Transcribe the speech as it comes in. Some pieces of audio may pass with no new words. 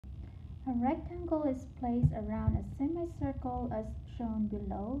A rectangle is placed around a semicircle as shown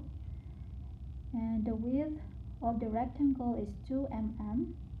below, and the width of the rectangle is 2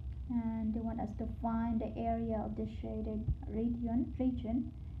 mm, and they want us to find the area of the shaded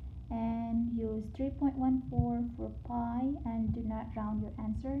region and use 3.14 for pi, and do not round your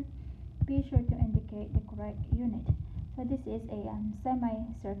answer. Be sure to indicate the correct unit. So this is a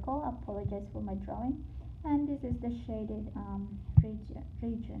semicircle. Apologize for my drawing. And this is the shaded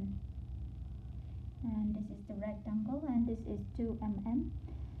region. And this is the rectangle, and this is 2 mm.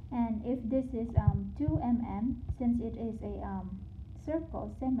 And if this is 2 mm, since it is a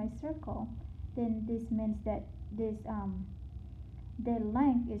circle, semicircle, then this means that this the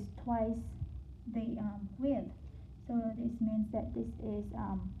length is twice the width. So this means that this is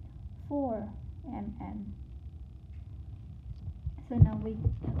 4 mm. So now we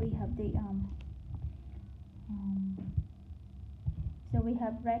have the so we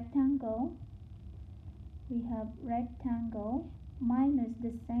have rectangle. We have rectangle minus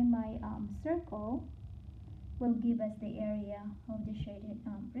the circle will give us the area of the shaded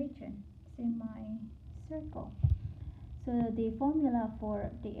region, semicircle. So the formula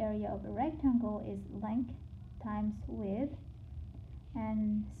for the area of a rectangle is length times width,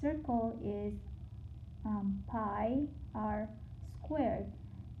 and circle is pi r squared.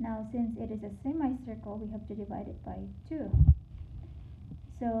 Now since it is a semicircle, we have to divide it by 2.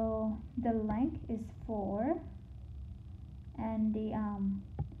 So the length is 4 and the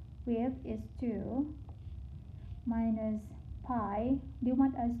width is 2 minus pi. They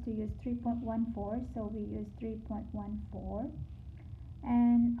want us to use 3.14, so we use 3.14,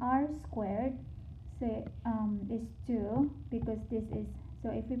 and r squared is 2, because this is,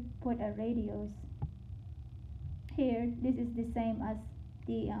 so if we put a radius here, this is the same as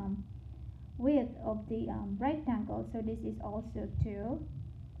the width of the rectangle, so this is also 2,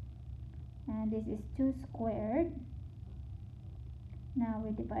 and this is 2 squared. Now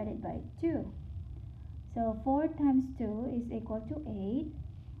we divide it by 2. So 4 times 2 is equal to 8,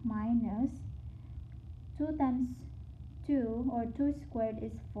 minus 2 times 2, or 2 squared,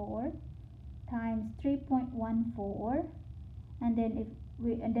 is 4, times 3.14, and then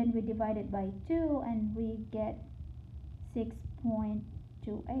we divide it by 2 and we get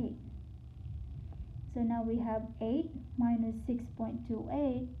 6.28. So now we have 8 minus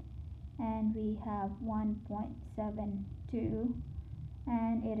 6.28, and we have 1.72,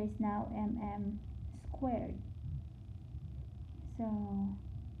 and it is now mm squared. So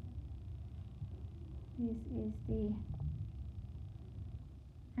this is the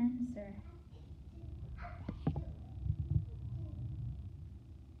answer.